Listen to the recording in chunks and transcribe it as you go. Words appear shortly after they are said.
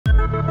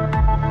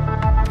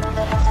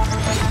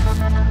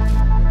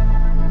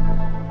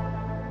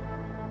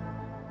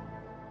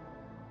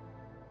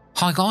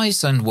Hi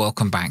guys, and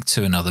welcome back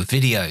to another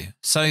video.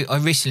 So I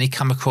recently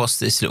come across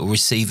this little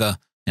receiver,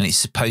 and it's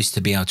supposed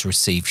to be able to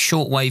receive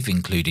shortwave,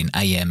 including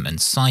AM and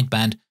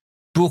sideband,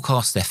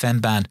 broadcast FM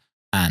band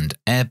and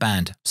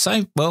airband.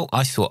 So, well,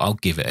 I thought I'll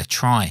give it a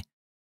try.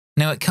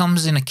 Now it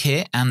comes in a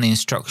kit, and the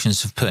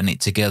instructions for putting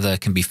it together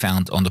can be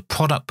found on the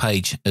product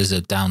page as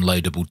a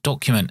downloadable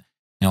document.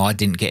 Now I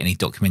didn't get any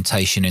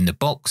documentation in the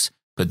box,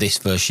 but this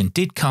version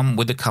did come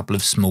with a couple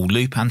of small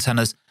loop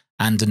antennas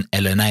and an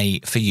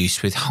LNA for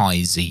use with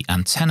high Z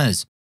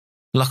antennas.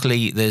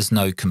 Luckily, there's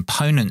no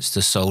components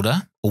to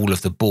solder. All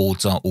of the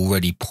boards are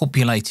already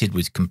populated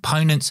with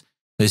components.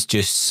 There's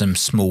just some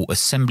small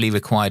assembly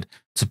required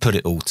to put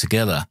it all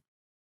together.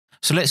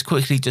 So let's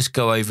quickly just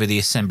go over the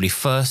assembly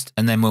first,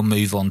 and then we'll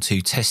move on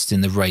to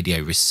testing the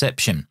radio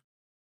reception.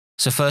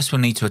 So first we'll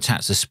need to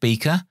attach the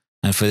speaker,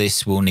 and for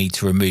this we'll need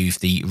to remove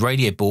the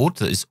radio board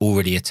that is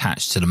already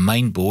attached to the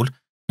main board.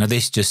 Now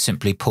this just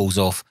simply pulls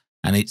off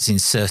and it's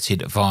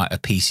inserted via a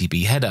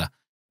PCB header.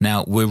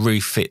 Now we'll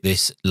refit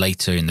this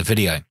later in the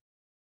video.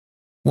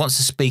 Once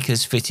the speaker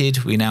is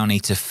fitted, we now need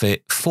to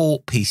fit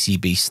 4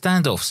 PCB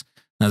standoffs.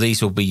 Now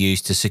these will be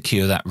used to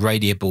secure that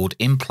radio board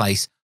in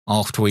place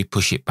after we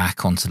push it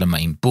back onto the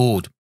main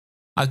board.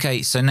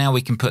 Okay, so now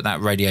we can put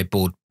that radio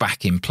board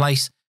back in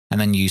place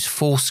and then use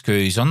 4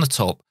 screws on the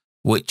top,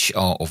 which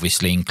are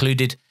obviously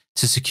included,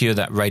 to secure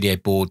that radio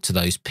board to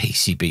those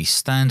PCB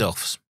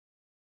standoffs.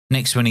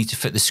 Next, we need to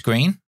fit the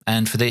screen,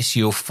 and for this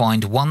you'll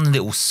find one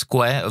little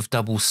square of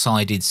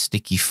double-sided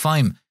sticky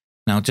foam.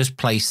 Now just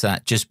place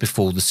that just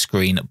before the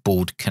screen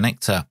board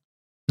connector.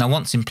 Now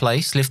once in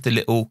place, lift the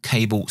little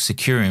cable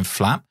securing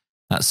flap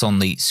that's on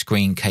the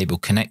screen cable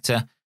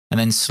connector, and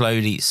then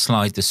slowly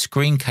slide the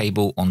screen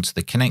cable onto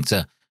the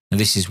connector. Now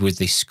this is with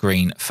the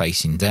screen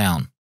facing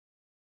down.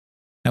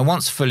 Now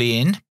once fully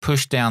in,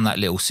 push down that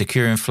little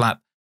securing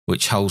flap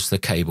which holds the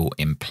cable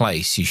in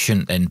place. You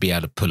shouldn't then be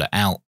able to pull it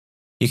out.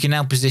 You can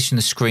now position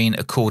the screen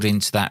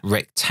according to that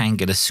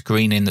rectangular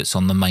screening that's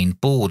on the main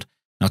board.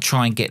 Now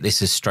try and get this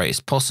as straight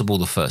as possible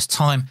the first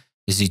time,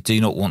 as you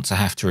do not want to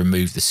have to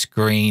remove the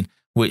screen,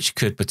 which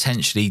could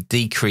potentially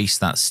decrease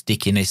that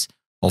stickiness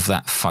of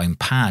that foam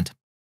pad.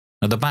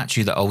 Now the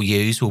battery that I'll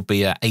use will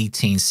be a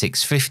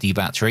 18650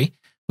 battery,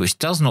 which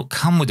does not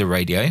come with a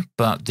radio,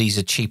 but these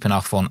are cheap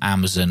enough on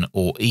Amazon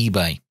or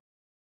eBay.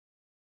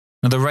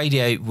 Now the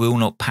radio will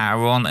not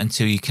power on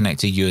until you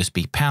connect a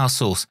USB power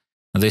source.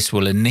 Now this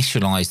will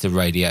initialize the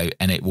radio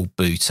and it will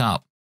boot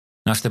up.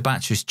 Now if the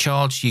battery is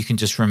charged, you can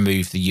just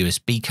remove the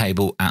USB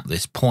cable at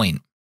this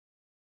point.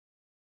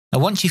 Now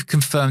once you've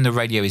confirmed the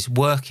radio is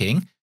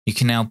working, you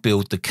can now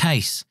build the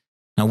case.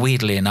 Now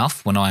weirdly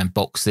enough, when I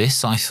unboxed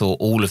this, I thought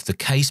all of the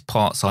case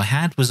parts I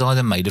had was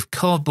either made of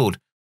cardboard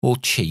or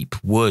cheap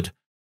wood.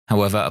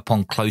 However,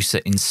 upon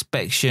closer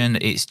inspection,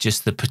 it's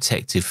just the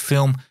protective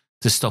film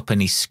to stop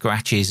any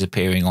scratches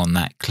appearing on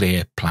that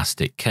clear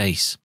plastic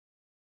case.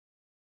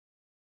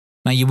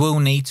 Now you will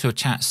need to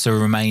attach the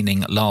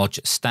remaining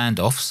large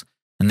standoffs,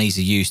 and these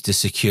are used to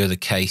secure the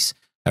case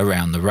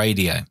around the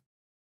radio.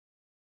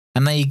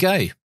 And there you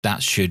go,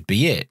 that should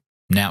be it.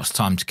 Now it's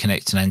time to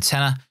connect an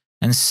antenna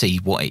and see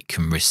what it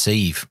can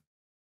receive.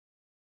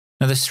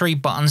 Now there's 3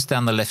 buttons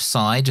down the left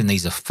side, and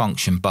these are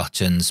function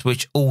buttons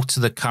which alter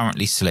the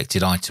currently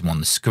selected item on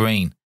the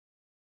screen.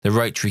 The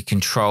rotary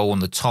control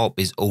on the top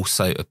is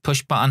also a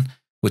push button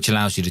which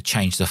allows you to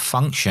change the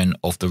function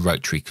of the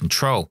rotary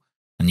control.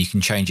 And you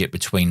can change it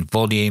between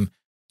volume,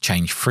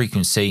 change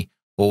frequency,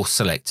 or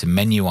select a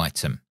menu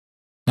item.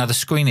 Now the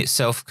screen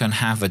itself can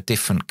have a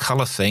different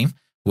color theme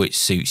which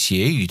suits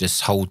you. You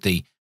just hold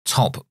the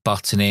top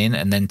button in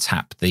and then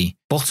tap the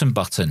bottom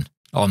button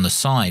on the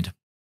side,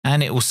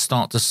 and it will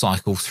start to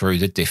cycle through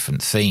the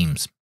different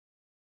themes.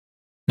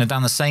 Now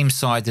down the same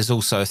side there's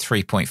also a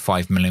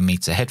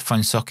 3.5mm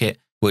headphone socket,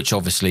 which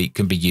obviously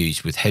can be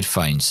used with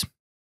headphones.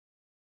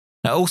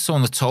 Now also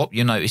on the top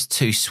you'll notice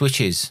 2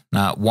 switches.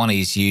 Now one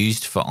is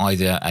used for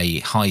either a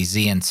high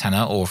Z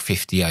antenna or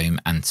 50 ohm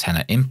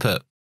antenna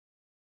input.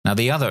 Now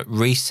the other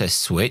recess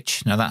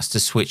switch, now that's the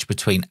switch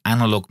between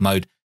analog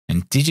mode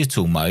and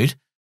digital mode.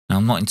 Now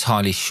I'm not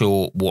entirely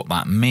sure what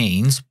that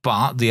means,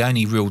 but the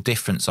only real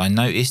difference I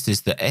noticed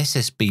is that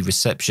SSB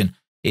reception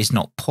is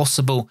not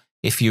possible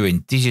if you're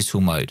in digital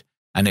mode,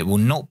 and it will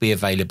not be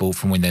available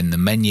from within the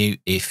menu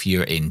if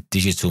you're in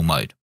digital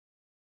mode.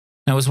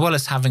 Now, as well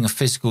as having a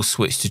physical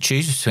switch to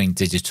choose between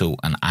digital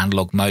and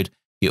analog mode,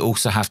 you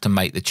also have to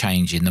make the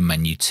change in the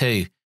menu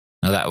too.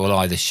 Now that will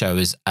either show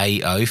as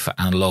AO for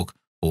analog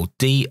or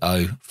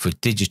DO for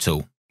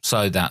digital.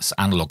 So that's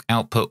analog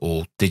output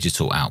or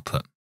digital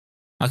output.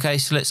 Okay,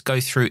 so let's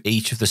go through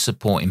each of the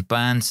supporting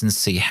bands and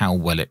see how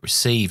well it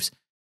receives.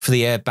 For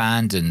the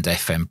airband and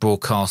FM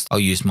broadcast, I'll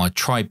use my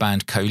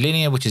tri-band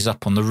collinear, which is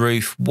up on the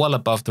roof, well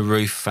above the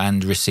roof,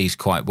 and receives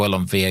quite well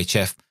on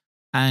VHF.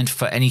 And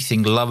for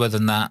anything lower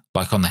than that,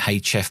 like on the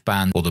HF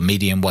band or the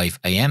medium wave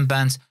AM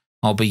bands,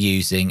 I'll be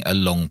using a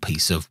long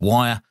piece of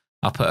wire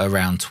up at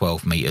around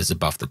 12 meters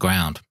above the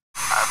ground.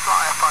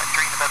 Flyer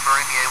 53 November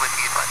Romeo with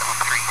you, flight level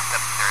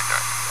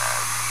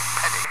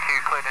 3700. Heading to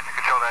clear into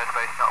control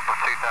airspace, not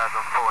above 2000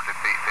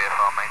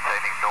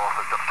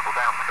 adjustable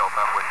down to Golf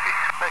Alpha Whiskey.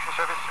 Station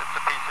service, it's a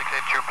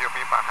P68 2POB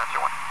by Fancy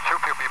 1.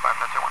 2POB by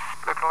Fancy 1.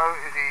 Looking low,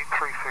 is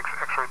E36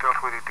 X-ray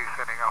Delta with you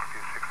descending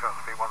altitude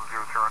 6000 feet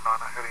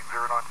 1009, heading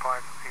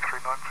 095,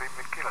 E393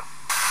 mid-kilo.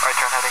 Right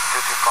turn heading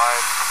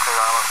 225, clear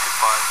ILS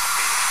 25,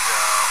 speed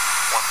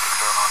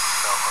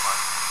 1609, Delta 9.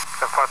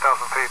 At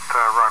 5,000 feet,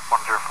 right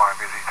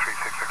 105 is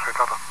E36 X-ray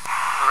Delta.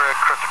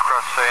 Crest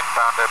across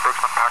inbound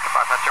Brooksman Park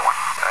by Fancy 1.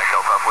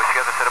 Golf Alpha Whiskey,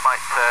 as I said, I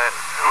might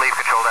leave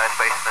controlled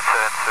airspace in the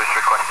turn, so it's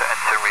request to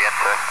enter and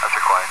re-enter as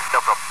required.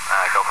 No problem,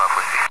 Golf Alpha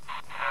Whiskey.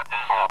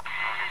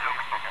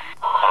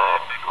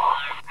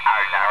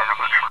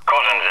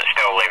 Cousins that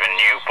still live in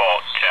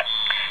Newport,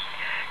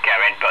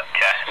 Kevin, but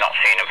not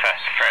seen him for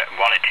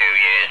 1 or 2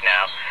 years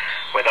now.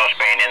 With us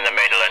being in the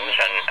Midlands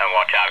and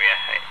what have you,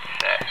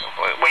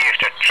 we used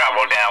to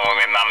travel down with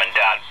my mum and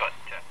dad, but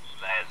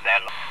they're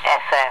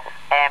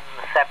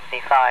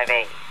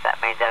SSM75E, that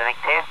means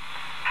anything to you?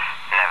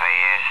 never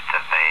used the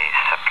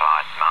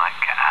supplied mic.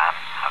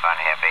 I've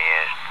only ever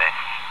used this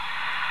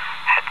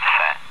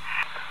headset.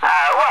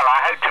 Well, I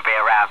hope to be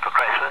around for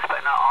Christmas, but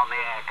not on the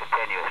air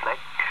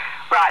continuously.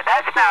 Right,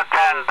 that's now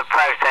turned the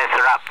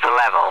processor up to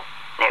level.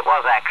 It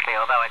was actually,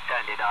 although I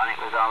turned it on, it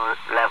was on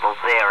level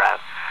 0.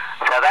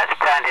 So that's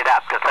turned it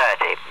up to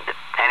 30.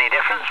 Any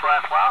difference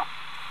worthwhile?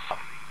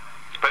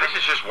 But this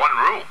is just one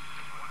rule.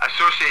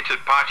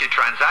 Associated party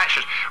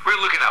transactions. We're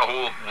looking at a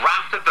whole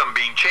raft of them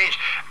being changed.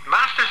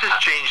 Masters has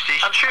changed his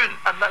tune.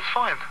 And that's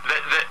fine.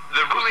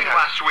 The ruling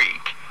last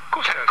week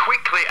can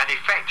quickly and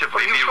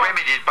effectively be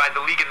remedied by the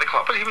league and the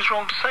club. But he was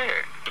wrong to say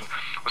it.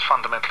 It was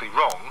fundamentally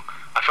wrong.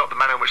 I felt the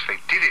manner in which they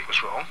did it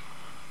was wrong.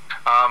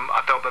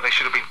 I felt that they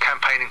should have been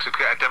campaigning to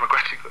get a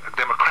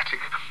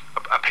democratic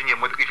opinion.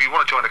 If you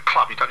want to join a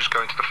club, you don't just go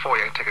into the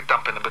foyer and take a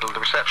dump in the middle of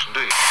the reception, do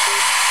you?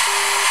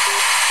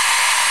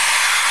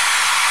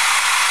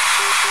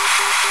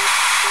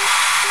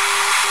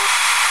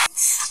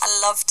 I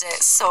loved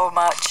it so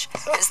much.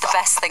 It's the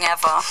best thing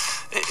ever.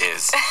 It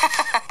is.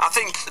 I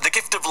think the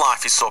gift of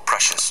life is so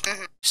precious.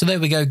 So there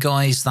we go,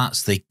 guys.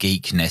 That's the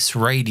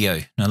GeekNest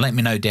Radio. Now let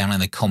me know down in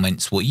the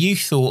comments what you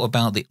thought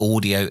about the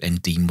audio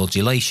and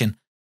demodulation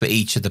for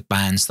each of the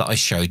bands that I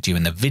showed you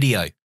in the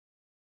video.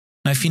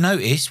 Now if you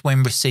notice,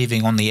 when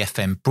receiving on the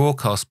FM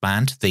broadcast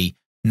band, the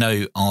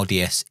no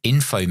RDS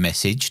info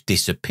message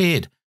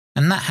disappeared,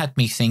 and that had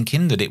me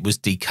thinking that it was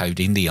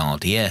decoding the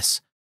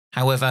RDS.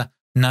 However,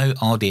 no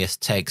RDS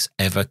text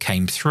ever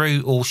came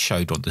through or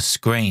showed on the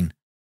screen.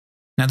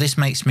 Now this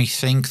makes me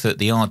think that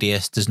the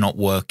RDS does not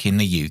work in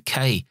the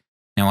UK.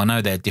 Now I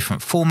know there are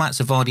different formats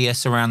of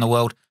RDS around the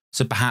world,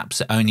 so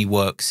perhaps it only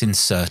works in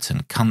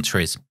certain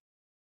countries.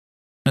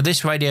 Now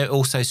this radio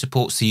also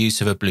supports the use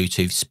of a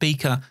Bluetooth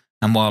speaker,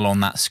 and while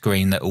on that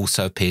screen there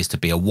also appears to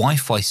be a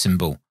Wi-Fi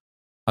symbol.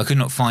 I could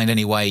not find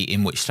any way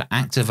in which to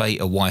activate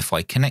a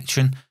Wi-Fi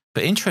connection,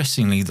 but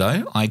interestingly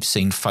though, I've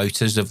seen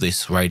photos of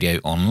this radio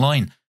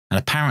online, and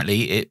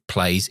apparently it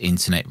plays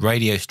internet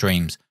radio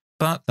streams,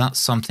 but that's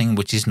something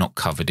which is not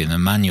covered in the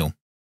manual.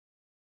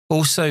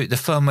 Also, the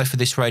firmware for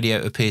this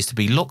radio appears to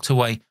be locked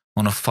away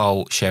on a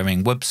file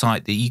sharing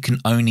website that you can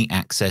only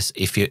access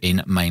if you're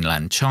in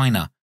mainland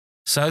China.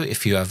 So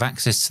if you have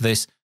access to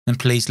this, then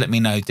please let me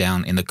know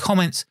down in the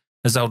comments,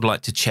 as I would like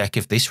to check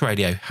if this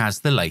radio has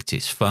the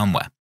latest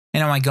firmware.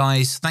 Anyway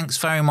guys, thanks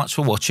very much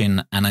for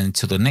watching, and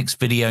until the next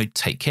video,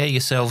 take care of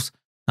yourselves,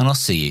 and I'll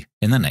see you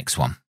in the next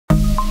one.